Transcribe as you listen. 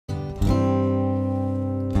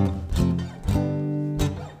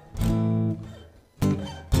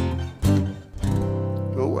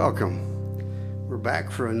Welcome. We're back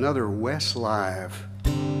for another West Live.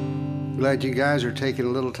 Glad you guys are taking a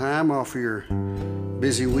little time off of your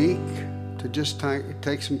busy week to just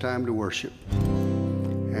take some time to worship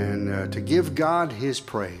and to give God His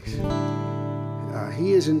praise.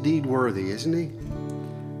 He is indeed worthy, isn't He,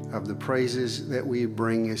 of the praises that we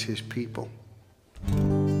bring as His people.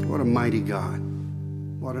 What a mighty God.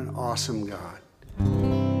 What an awesome God.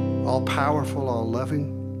 All powerful, all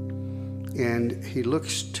loving. And He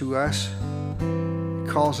looks to us,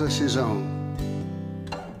 calls us His own.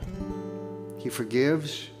 He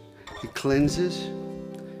forgives, He cleanses,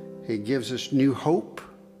 He gives us new hope,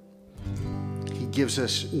 He gives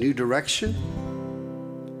us new direction.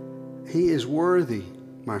 He is worthy,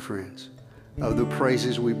 my friends, of the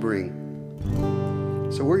praises we bring.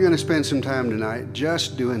 So we're going to spend some time tonight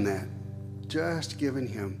just doing that, just giving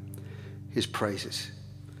Him His praises.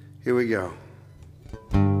 Here we go.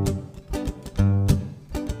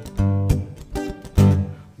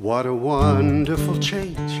 What a wonderful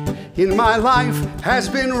change in my life has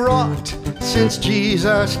been wrought since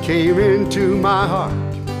Jesus came into my heart.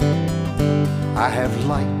 I have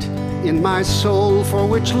light in my soul for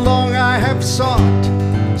which long I have sought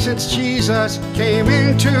since Jesus came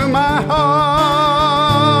into my heart.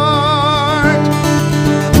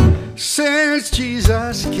 Since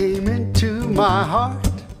Jesus came into my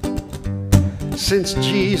heart. Since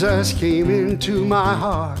Jesus came into my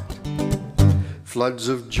heart. Floods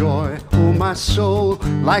of joy, oh my soul,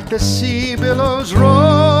 like the sea billows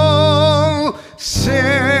roll.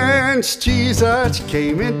 Since Jesus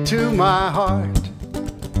came into my heart,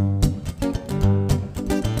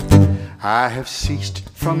 I have ceased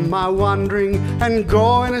from my wandering and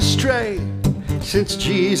going astray. Since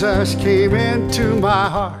Jesus came into my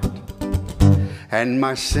heart, and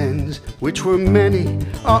my sins, which were many,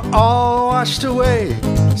 are all washed away.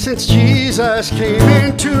 Since Jesus came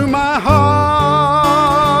into my heart.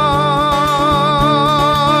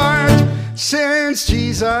 Since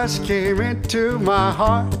Jesus came into my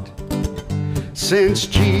heart. Since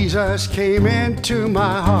Jesus came into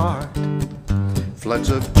my heart. Floods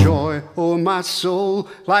of joy, oh my soul,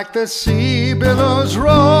 like the sea billows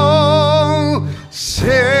roll.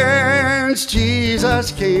 Since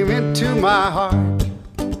Jesus came into my heart.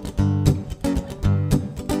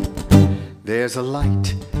 There's a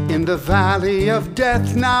light in the valley of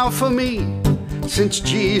death now for me, since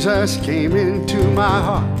Jesus came into my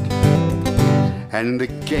heart. And the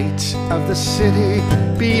gates of the city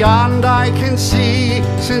beyond I can see,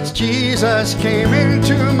 since Jesus came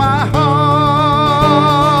into my heart.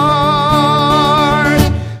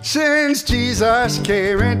 Since Jesus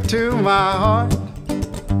came into my heart.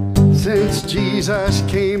 Since Jesus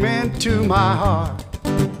came into my heart.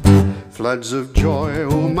 Floods of joy,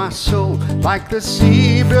 oh my soul, like the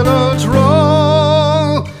sea billows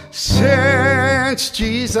roll. Since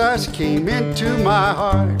Jesus came into my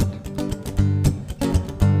heart.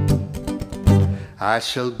 I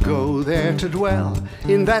shall go there to dwell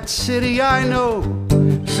in that city I know,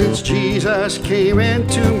 since Jesus came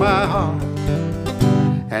into my heart.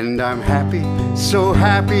 And I'm happy, so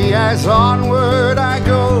happy as onward I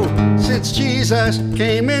go, since Jesus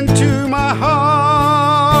came into my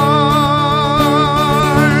heart.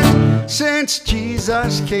 Since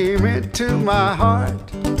Jesus came into my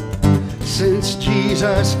heart. Since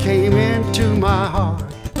Jesus came into my heart.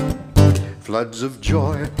 Floods of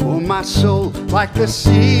joy, oh my soul, like the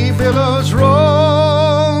sea billows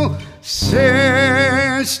roll.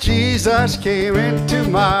 Since Jesus came into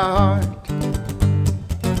my heart.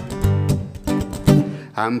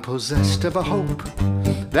 I'm possessed of a hope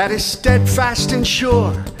that is steadfast and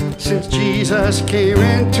sure, since Jesus came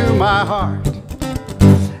into my heart.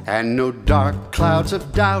 And no dark clouds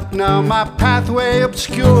of doubt now my pathway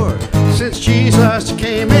obscure, since Jesus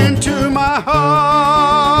came into my heart.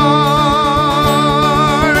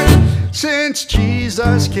 Since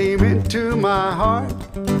Jesus came into my heart.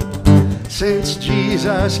 Since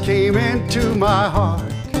Jesus came into my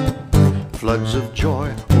heart. Floods of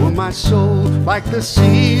joy, oh my soul, like the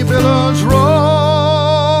sea billows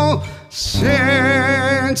roll.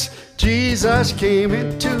 Since Jesus came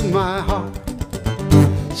into my heart.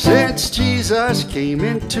 Since Jesus came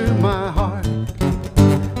into my heart.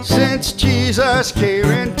 Since Jesus came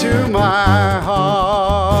into my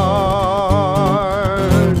heart.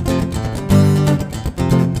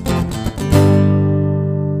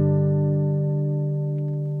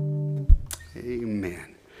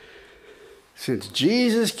 Amen. Since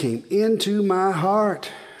Jesus came into my heart.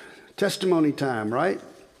 Testimony time, right?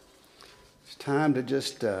 It's time to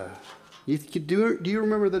just, do you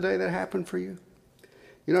remember the day that happened for you?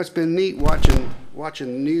 You know, it's been neat watching the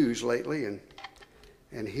news lately,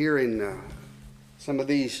 and hearing some of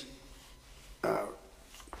these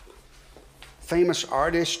famous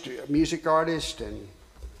artists, music artists, and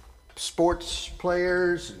sports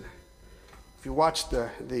players. And if you watch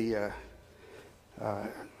the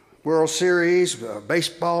World Series,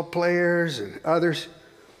 baseball players and others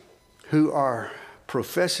who are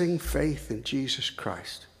professing faith in Jesus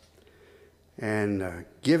Christ and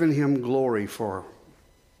giving him glory for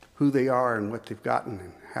who they are and what they've gotten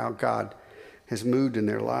and how God has moved in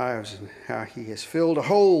their lives and how he has filled a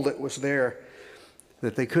hole that was there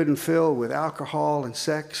that they couldn't fill with alcohol and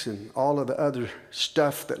sex and all of the other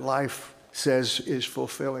stuff that life says is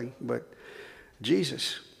fulfilling. But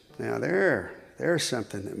Jesus, now there's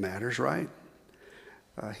something that matters, right?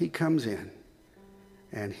 He comes in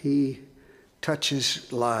and he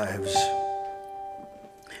touches lives.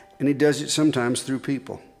 And he does it sometimes through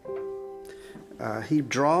people. He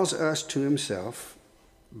draws us to himself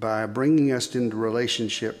by bringing us into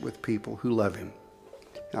relationship with people who love him.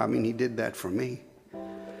 I mean, he did that for me.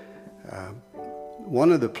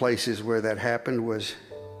 One of the places where that happened was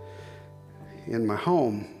in my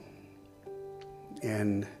home,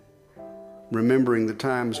 and remembering the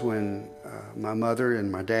times when my mother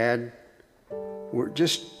and my dad were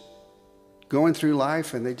just going through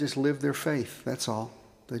life and they just lived their faith. That's all.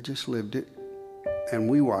 They just lived it. And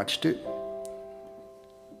we watched it.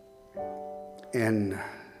 And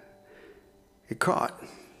it caught.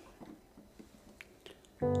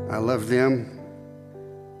 I love them.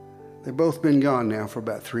 They've both been gone now for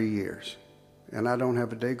about 3 years. And I don't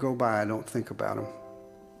have a day go by I don't think about them.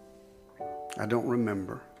 I don't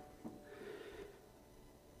remember.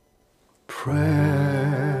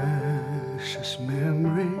 Precious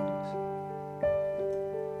memories,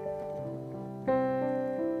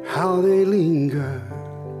 how they linger,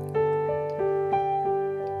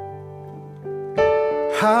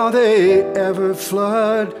 how they ever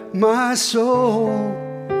flood my soul.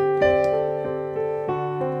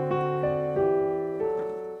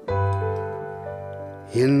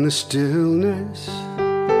 In the stillness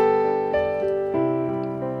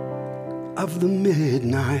of the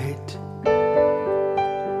midnight,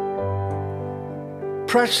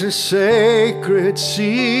 precious sacred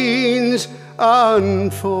scenes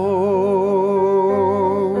unfold.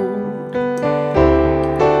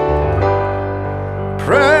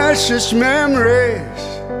 Precious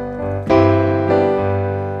memories,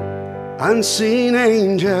 unseen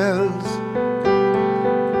angels,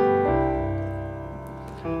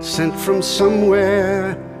 sent from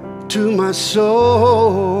somewhere to my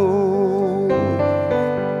soul.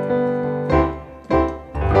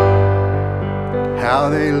 How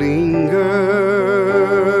they linger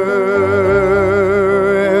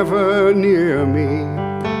ever near me,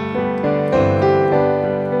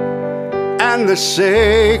 and the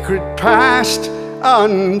sacred past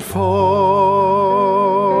unfold.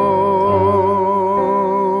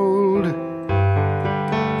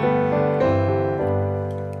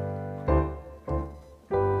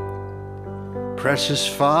 Precious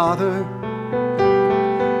Father,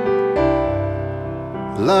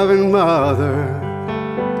 loving Mother,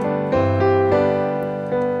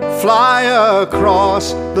 fly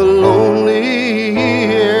across the lonely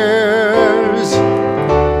years,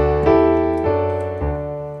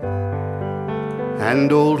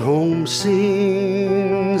 and old home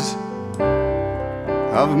scenes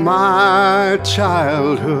of my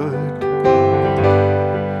childhood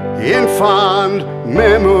in fond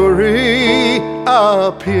memory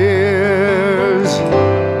appears.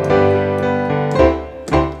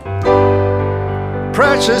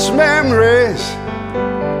 Precious memories,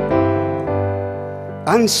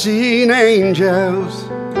 unseen angels,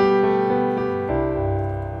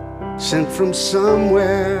 sent from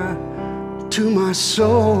somewhere to my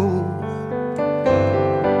soul.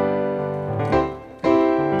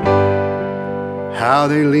 How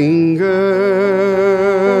they linger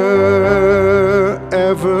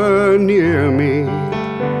ever near me,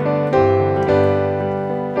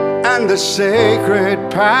 and the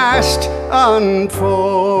sacred past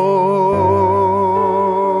unfold.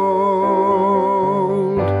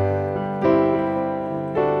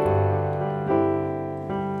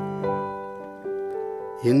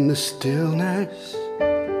 In the stillness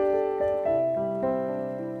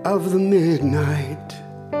of the midnight,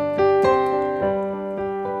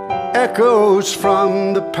 echoes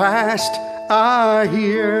from the past I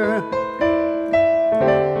hear.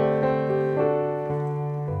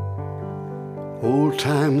 Old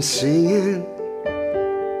time singing,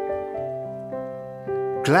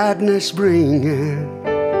 gladness bringing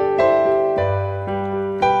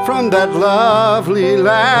from from that lovely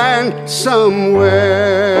land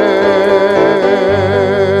somewhere.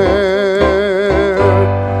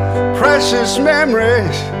 Precious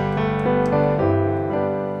memories,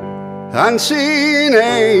 unseen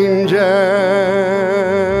angels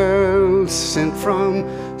sent from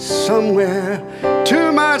somewhere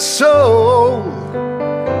to my soul.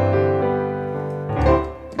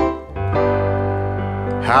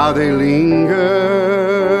 How they linger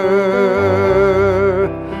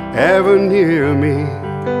ever near me,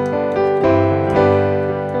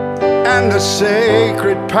 and the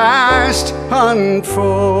sacred past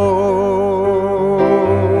unfold.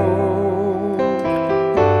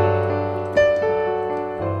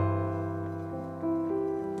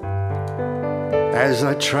 As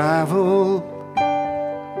I travel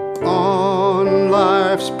on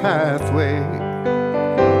life's pathway,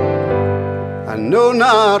 I know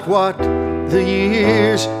not what the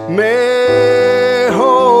years may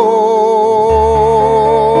hold.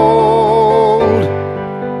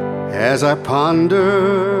 As I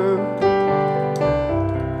ponder,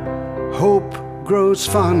 hope grows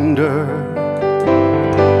fonder.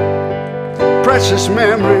 Precious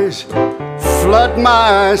memories flood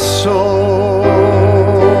my soul.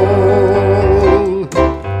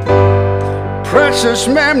 Precious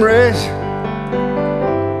memories,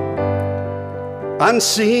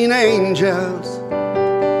 unseen angels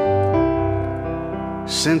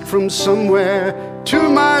sent from somewhere to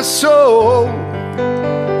my soul.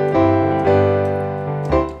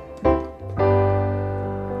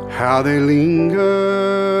 How they linger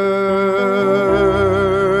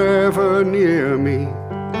ever near me,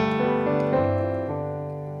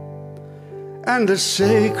 and the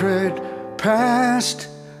sacred past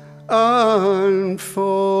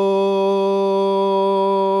unfold.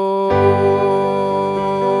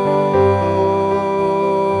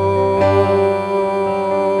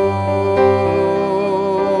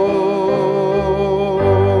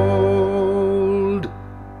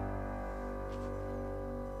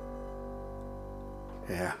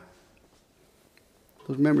 Yeah.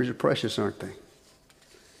 Those memories are precious, aren't they?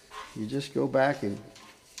 You just go back and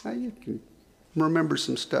you can remember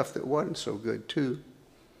some stuff that wasn't so good too.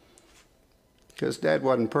 Because Dad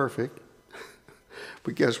wasn't perfect.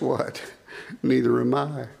 But guess what? Neither am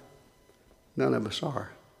I. None of us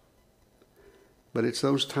are. But it's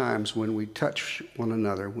those times when we touch one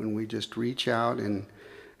another, when we just reach out and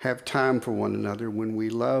have time for one another, when we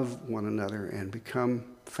love one another and become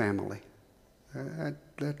family.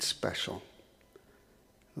 That's special.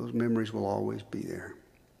 Those memories will always be there.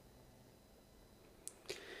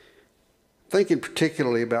 Thinking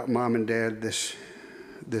particularly about Mom and Dad this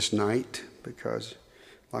night, because,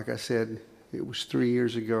 like I said, it was 3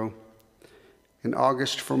 years ago. In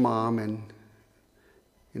August for Mom and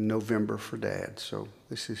in November for Dad. So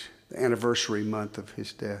this is the anniversary month of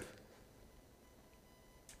his death.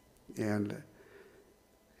 And,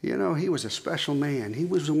 you know, he was a special man. He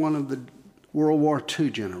was one of the World War II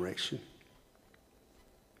generation.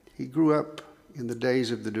 He grew up in the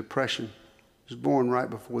days of the Depression. He was born right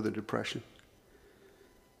before the Depression.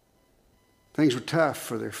 Things were tough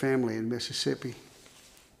for their family in Mississippi.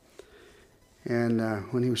 And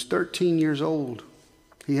when he was 13 years old,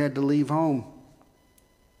 he had to leave home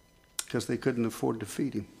because they couldn't afford to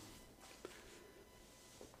feed him.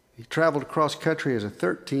 He traveled across country as a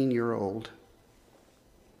 13-year-old,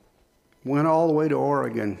 went all the way to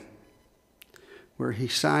Oregon, where he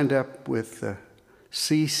signed up with the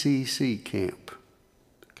CCC camp,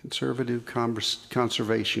 Conservative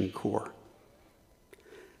Conservation Corps.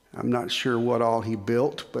 I'm not sure what all he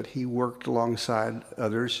built, but he worked alongside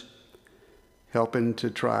others, helping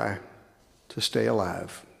to try to stay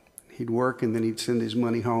alive. He'd work and then he'd send his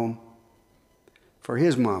money home for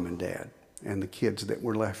his mom and dad and the kids that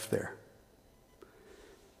were left there.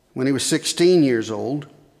 When he was 16 years old,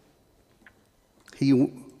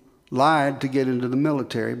 he lied to get into the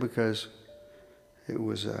military because it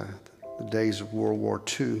was the days of World War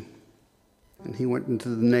II. And he went into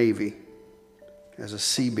the Navy as a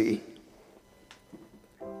CB.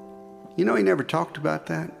 You know, he never talked about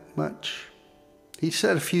that much. He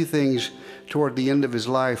said a few things toward the end of his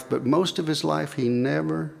life, but most of his life he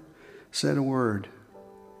never said a word.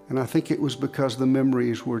 And I think it was because the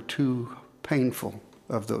memories were too painful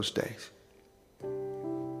of those days.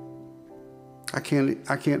 I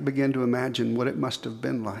can't begin to imagine what it must have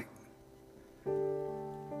been like.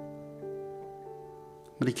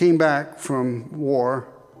 But he came back from war,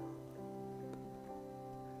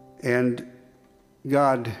 and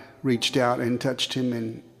God reached out and touched him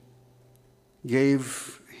and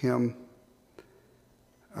gave him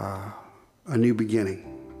a new beginning.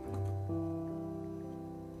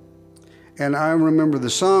 And I remember the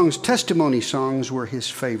songs, testimony songs were his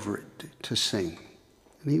favorite to sing.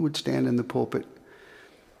 And he would stand in the pulpit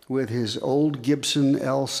with his old Gibson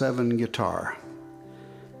L7 guitar.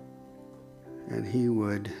 And he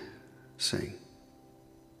would sing.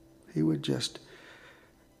 He would just,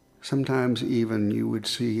 sometimes even you would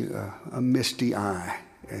see a misty eye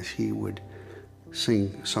as he would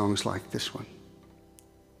sing songs like this one.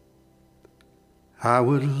 I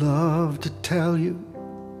would love to tell you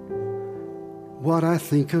what I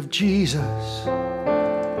think of Jesus,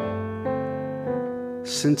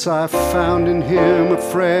 since I found in him a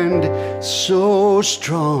friend so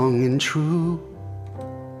strong and true.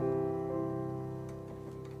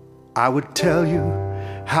 I would tell you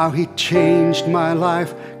how he changed my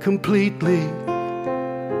life completely.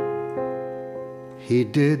 He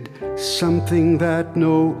did something that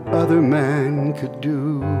no other man could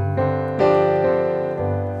do.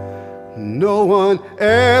 No one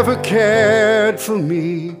ever cared for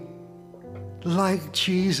me like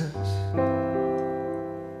Jesus.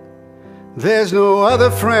 There's no other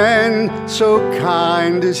friend so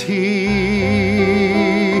kind as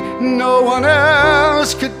he. No one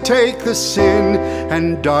else could take the sin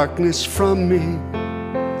and darkness from me.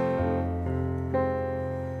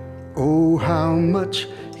 Oh, how much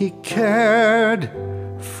he cared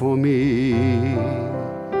for me.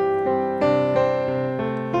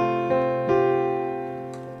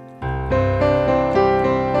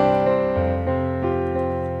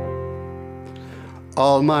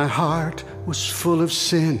 All my heart was full of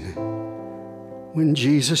sin when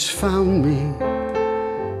Jesus found me.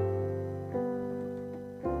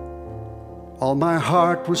 All my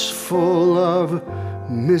heart was full of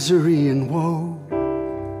misery and woe.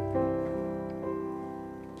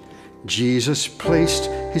 Jesus placed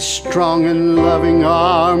his strong and loving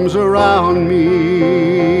arms around me,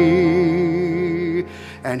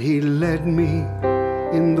 and he led me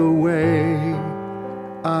in the way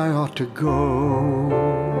I ought to go.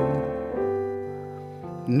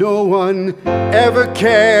 No one ever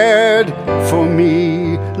cared for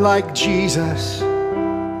me like Jesus.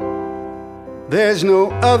 There's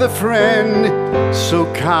no other friend so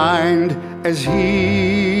kind as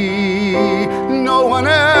he. No one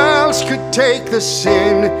else could take the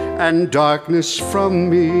sin and darkness from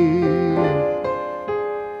me.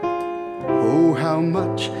 Oh, how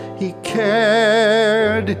much he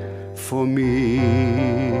cared for me.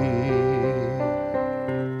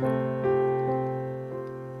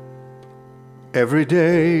 Every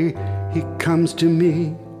day he comes to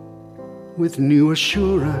me with new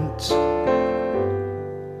assurance.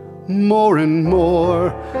 More and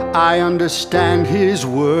more I understand his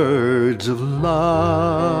words of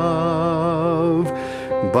love.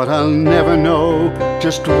 But I'll never know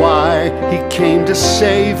just why he came to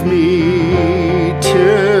save me,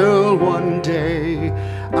 till one day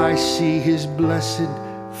I see his blessed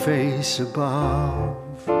face above.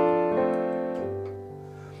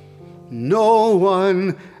 No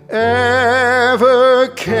one ever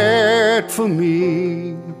cared for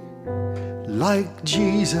me like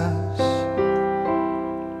Jesus.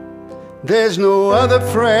 There's no other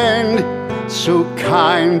friend so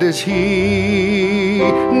kind as he.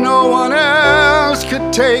 No one else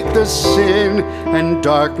could take the sin and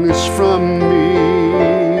darkness from me.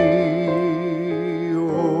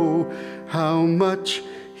 Oh, how much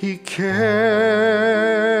he cared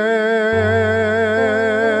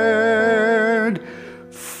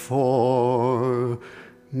for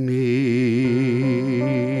me.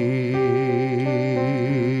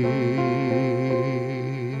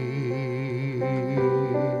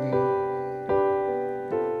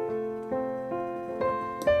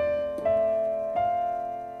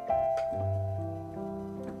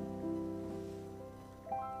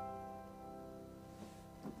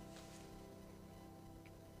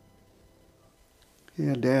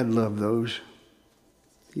 Yeah, Dad loved those.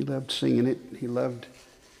 He loved singing it. He loved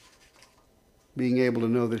being able to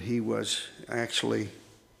know that he was actually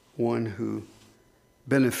one who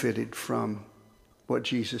benefited from what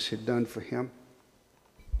Jesus had done for him.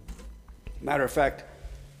 Matter of fact,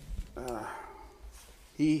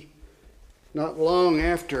 he, not long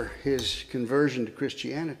after his conversion to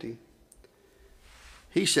Christianity,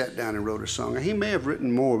 he sat down and wrote a song. He may have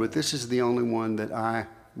written more, but this is the only one that I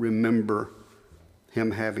remember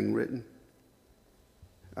him having written.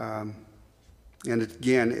 And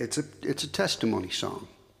again, it's a testimony song.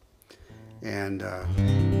 And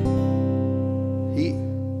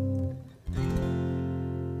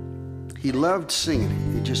he loved singing it.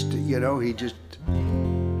 He just,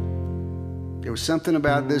 there was something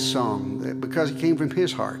about this song that, because it came from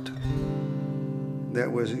his heart, that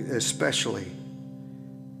was especially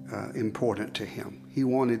important to him. He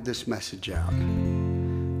wanted this message out.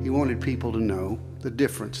 He wanted people to know the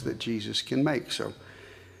difference that Jesus can make. So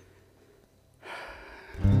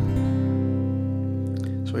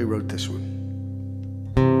he wrote this one.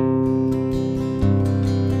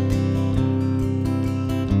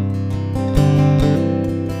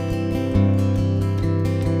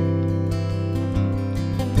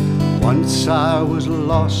 Once I was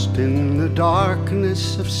lost in the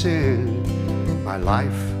darkness of sin. My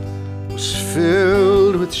life was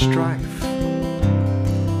filled with strife.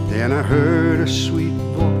 Then I heard a sweet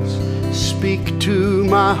voice speak to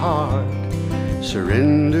my heart.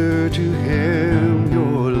 Surrender to him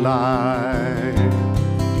your life.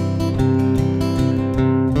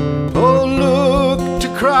 Oh, look to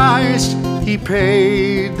Christ, he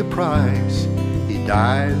paid the price. He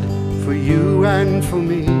died for you and for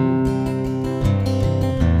me.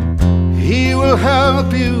 He will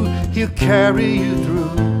help you, he'll carry you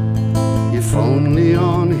through, if only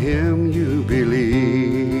on him you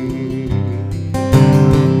believe.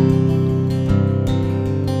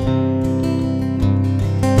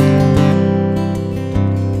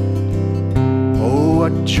 Oh,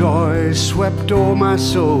 what joy swept o'er my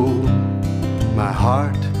soul. My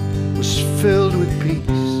heart was filled with peace.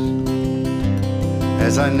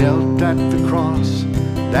 As I knelt at the cross,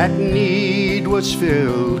 that need was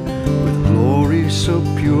filled with glory so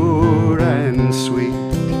pure and sweet.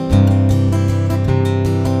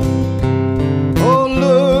 Oh,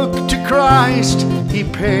 look to Christ, he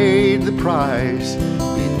paid the price.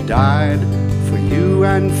 He died for you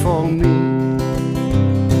and for me.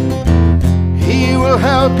 He will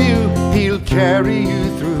help you, he'll carry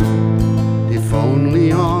you through, if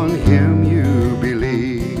only on him you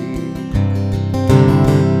believe.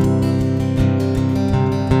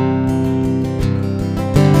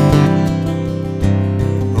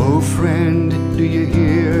 Do you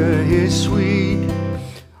hear his sweet?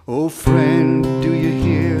 Oh friend, do you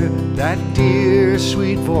hear that dear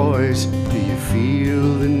sweet voice? Do you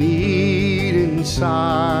feel the need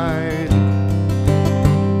inside?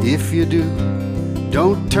 If you do,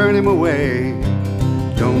 don't turn him away.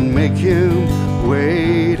 Don't make him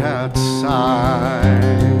wait outside.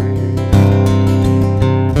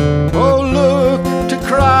 Oh, look to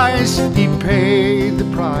Christ, he paid the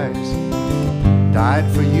price. Died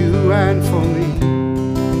for you and for me.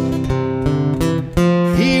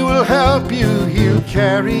 He will help you, he'll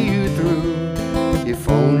carry you through, if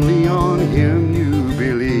only on him you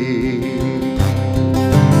believe.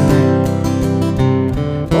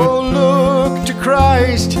 Oh, look to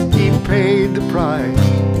Christ, he paid the price.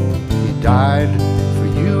 He died for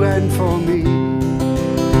you and for me.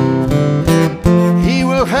 He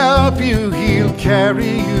will help you, he'll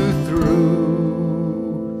carry you through,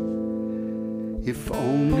 if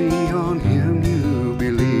only on him you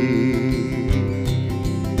believe.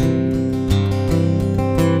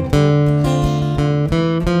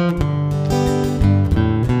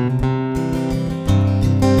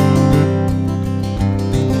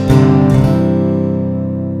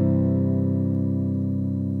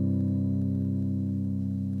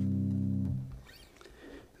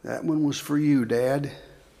 That one was for you, Dad.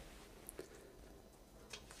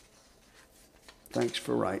 Thanks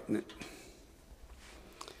for writing it.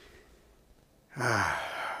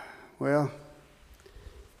 Well,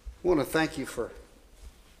 I want to thank you for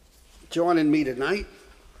joining me tonight,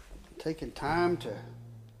 taking time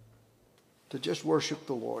to just worship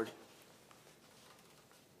the Lord.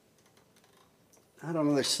 I don't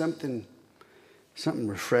know, there's something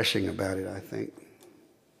refreshing about it, I think.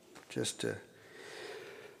 Just to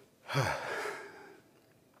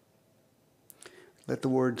let the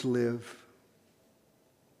words live.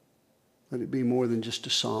 Let it be more than just a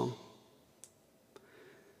song.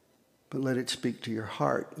 But let it speak to your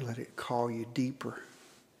heart. Let it call you deeper.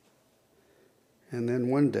 And then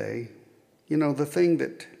one day, you know, the thing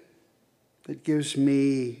that gives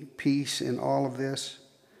me peace in all of this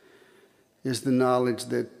is the knowledge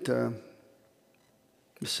that that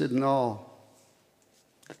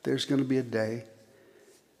there's going to be a day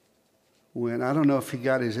when, I don't know if he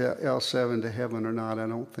got his L7 to heaven or not. I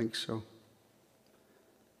don't think so.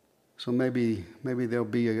 So maybe there'll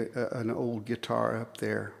be an old guitar up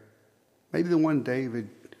there. Maybe the one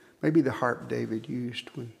maybe the harp David used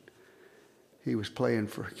when he was playing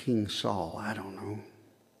for King Saul. I don't know.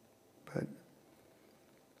 But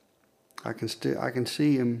I can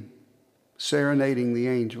see him serenading the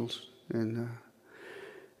angels. And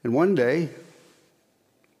one day,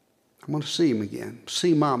 I'm going to see him again.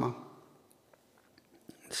 See Mama.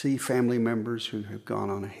 See family members who have gone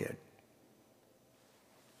on ahead.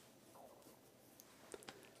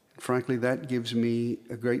 frankly, that gives me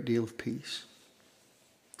a great deal of peace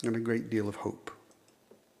and a great deal of hope.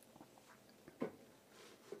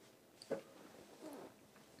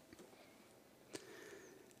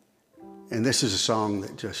 And this is a song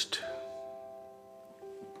that just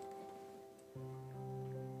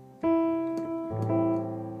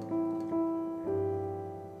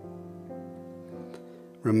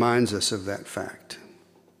reminds us of that fact,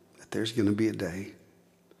 that there's going to be a day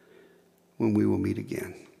when we will meet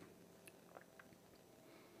again.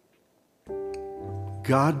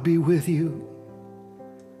 God be with you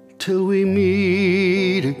till we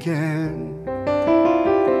meet again.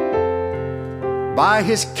 By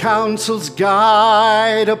his counsel's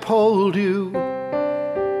guide uphold you.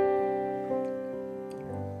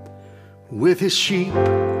 With his sheep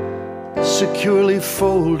securely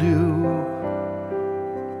fold you.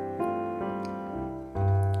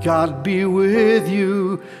 God be with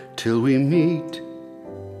you till we meet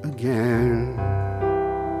again.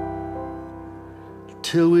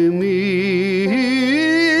 Till we meet,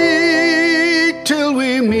 till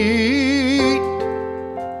we meet,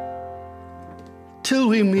 till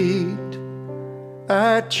we meet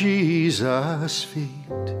at Jesus'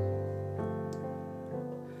 feet.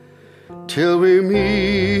 Till we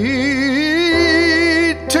meet,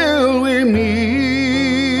 till we meet.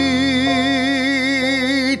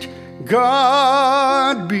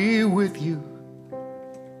 God be with you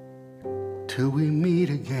till we meet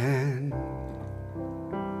again.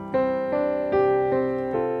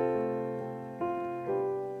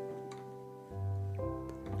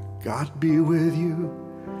 God be with you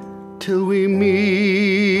till we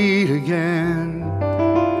meet again.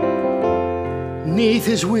 'Neath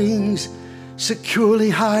his wings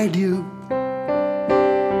securely hide you.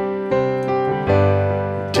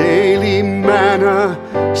 Daily manna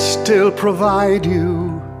still provide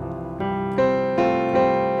you.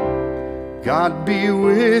 God be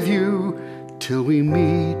with you till we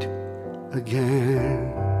meet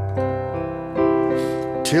again.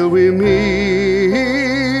 Till we meet,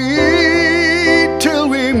 till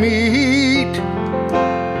we meet,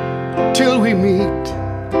 till we meet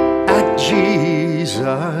at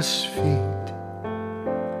Jesus' feet.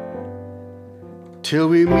 Till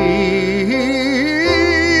we meet,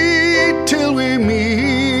 till we meet.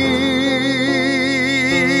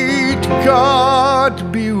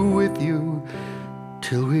 God be with you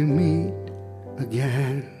till we meet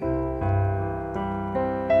again.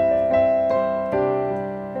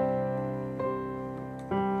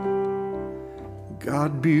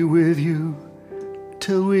 God be with you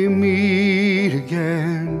till we meet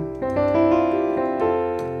again.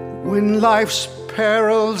 When life's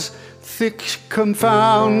perils thick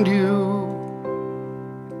confound you,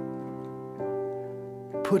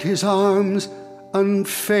 put his arms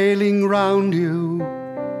unfailing round you.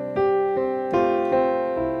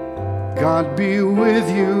 God be with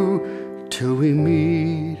you till we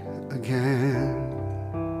meet again.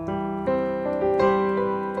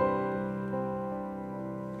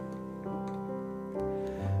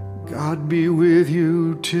 God be with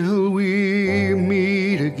you till we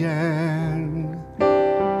meet again.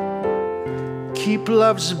 Keep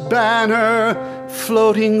love's banner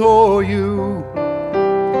floating o'er you.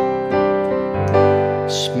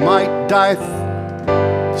 Smite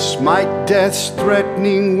death's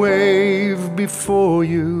threatening wave before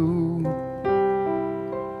you.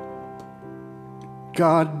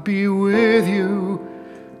 God be with you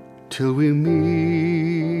till we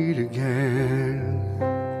meet again.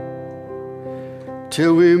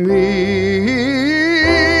 Till we meet,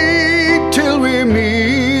 till we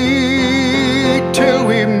meet, till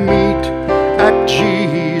we meet at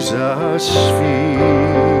Jesus'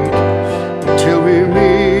 feet. Till we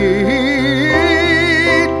meet,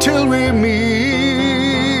 till we meet.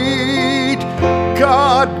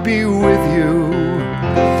 God be with you,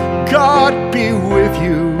 God be with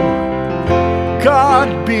you, God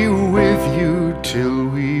be with you till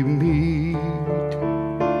we meet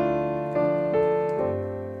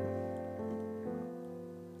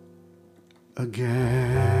again.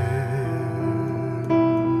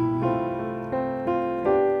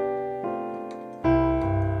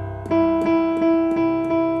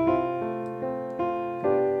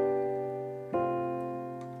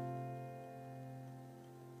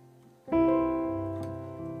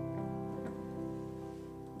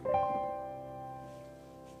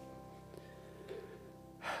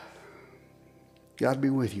 God be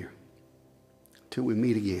with you till we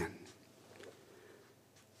meet again.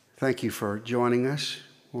 Thank you for joining us.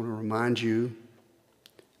 I want to remind you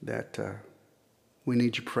that we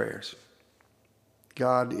need your prayers.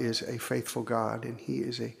 God is a faithful God, and he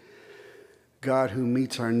is a God who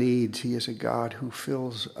meets our needs. He is a God who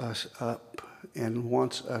fills us up and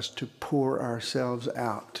wants us to pour ourselves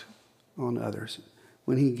out on others.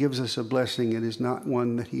 When he gives us a blessing, it is not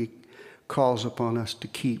one that he calls upon us to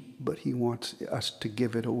keep, but he wants us to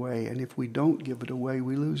give it away. And if we don't give it away,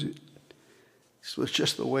 we lose it. So it's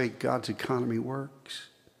just the way God's economy works.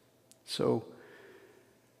 So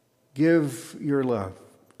give your love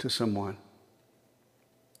to someone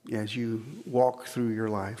as you walk through your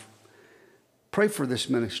life. Pray for this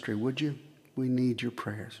ministry, would you? We need your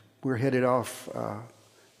prayers. We're headed off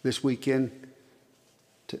this weekend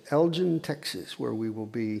to Elgin, Texas, where we will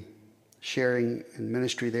be sharing in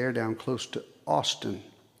ministry there down close to Austin.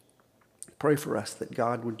 Pray for us that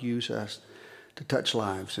God would use us to touch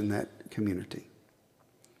lives in that community.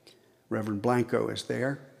 Reverend Blanco is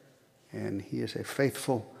there, and he is a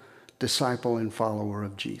faithful disciple and follower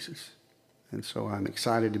of Jesus. And so I'm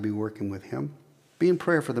excited to be working with him. Be in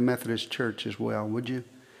prayer for the Methodist Church as well, would you?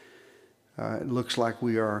 It looks like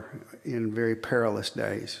we are in very perilous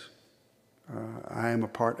days. I am a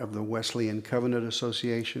part of the Wesleyan Covenant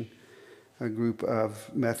Association, a group of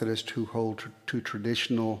Methodists who hold to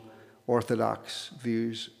traditional Orthodox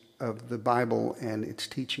views of the Bible and its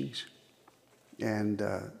teachings. And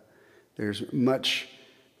there's much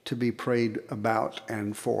to be prayed about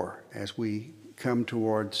and for as we come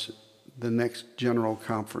towards the next general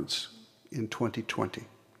conference in 2020.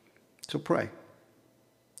 So pray.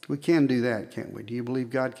 We can do that, can't we? Do you believe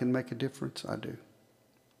God can make a difference? I do.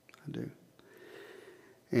 I do.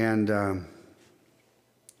 And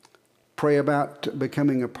pray about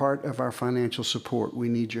becoming a part of our financial support. We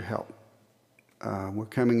need your help. We're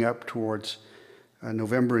coming up towards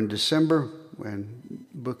November and December when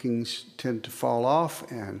bookings tend to fall off,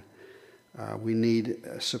 and we need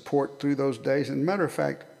support through those days. And matter of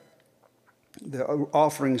fact, the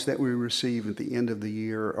offerings that we receive at the end of the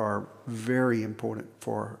year are very important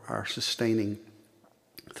for our sustaining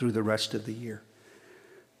through the rest of the year.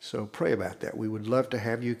 So pray about that. We would love to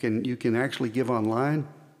have you. You can actually give online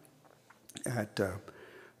at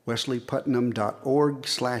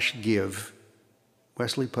wesleyputnam.org/give.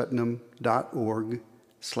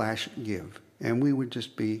 wesleyputnam.org/give. And we would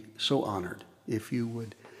just be so honored if you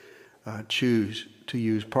would choose to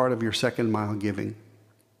use part of your second mile giving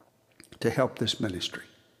to help this ministry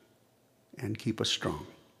and keep us strong.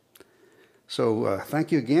 So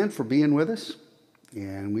thank you again for being with us,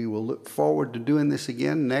 and we will look forward to doing this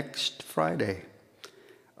again next Friday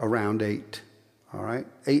around 8. All right,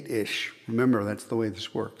 8-ish. Remember, that's the way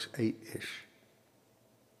this works, 8-ish.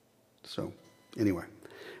 So anyway,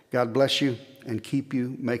 God bless you and keep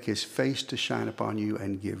you, make his face to shine upon you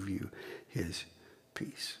and give you his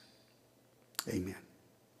peace. Amen.